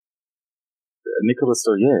Nicolas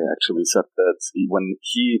Dorier actually said that when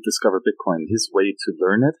he discovered Bitcoin, his way to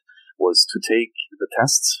learn it was to take the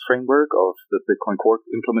tests framework of the Bitcoin Core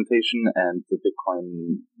implementation and the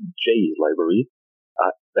Bitcoin J library,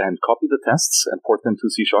 and copy the tests and port them to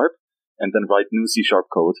C#, and then write new C#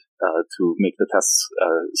 code to make the tests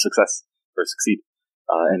succeed.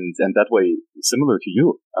 And that way, similar to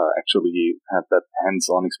you, actually had that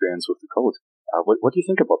hands-on experience with the code. What do you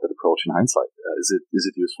think about that approach in hindsight? Is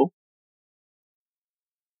it useful?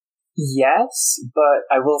 Yes, but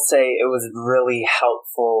I will say it was really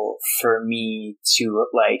helpful for me to,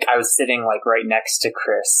 I was sitting right next to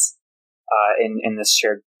Chris in this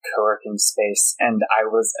shared co-working space, and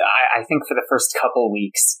I think for the first couple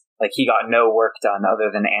weeks, he got no work done other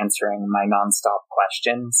than answering my nonstop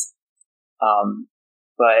questions.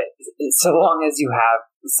 But so long as you have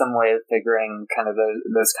some way of figuring kind of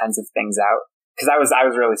those kinds of things out, because I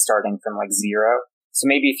was really starting from zero. So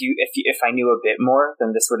maybe if I knew a bit more,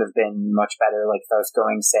 then this would have been much better. If I was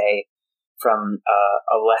going, say, from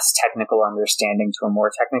a less technical understanding to a more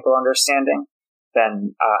technical understanding,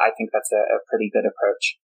 then I think that's a pretty good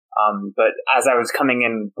approach. But as I was coming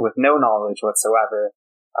in with no knowledge whatsoever,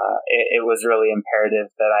 it was really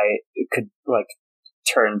imperative that I could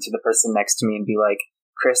turn to the person next to me and be like,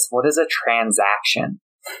 Chris, what is a transaction?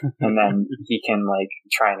 And then he can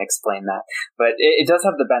try and explain that. But it does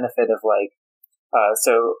have the benefit of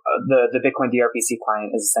the Bitcoin DRPC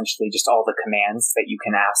client is essentially just all the commands that you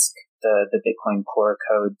can ask the Bitcoin core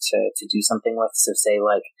code to do something with. So say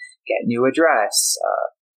get new address,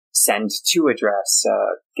 send to address,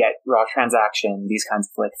 get raw transaction, these kinds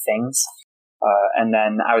of things. And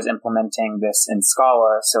then I was implementing this in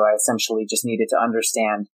Scala, so I essentially just needed to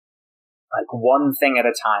understand one thing at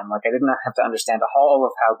a time. I didn't have to understand all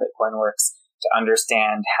of how Bitcoin works to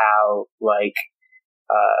understand how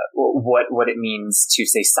what it means to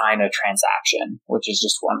say sign a transaction, which is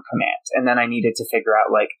just one command. And then I needed to figure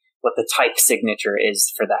out what the type signature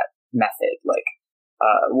is for that method.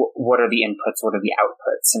 What are the inputs, what are the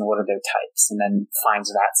outputs, and what are their types, and then find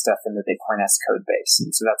that stuff in the Bitcoin S code base.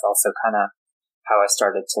 And so that's also kind of how I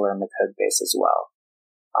started to learn the code base as well.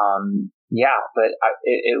 But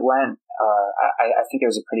it went, I think it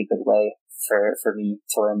was a pretty good way for me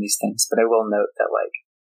to learn these things. But I will note that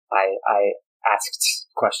I asked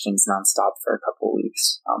questions nonstop for a couple of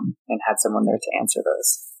weeks, and had someone there to answer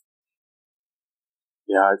those.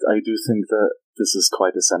 Yeah, I do think that this is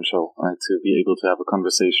quite essential, right, to be able to have a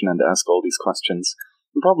conversation and ask all these questions,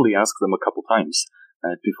 and probably ask them a couple times,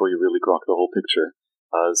 right, before you really grok the whole picture.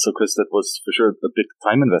 So Chris, that was for sure a big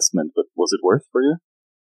time investment, but was it worth for you?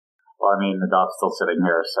 Well, Nadav's still sitting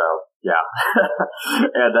here, so yeah.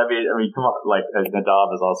 And I mean, come on, Nadav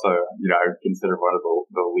is also, I would consider one of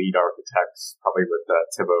the lead architects, probably with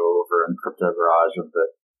Thibaut over in Crypto Garage of the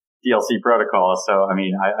DLC protocol. So,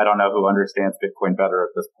 I don't know who understands Bitcoin better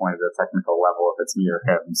at this point at a technical level, if it's me or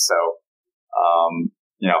him. So,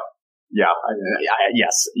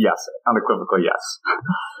 yes, unequivocally yes.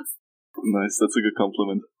 Nice, that's a good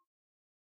compliment.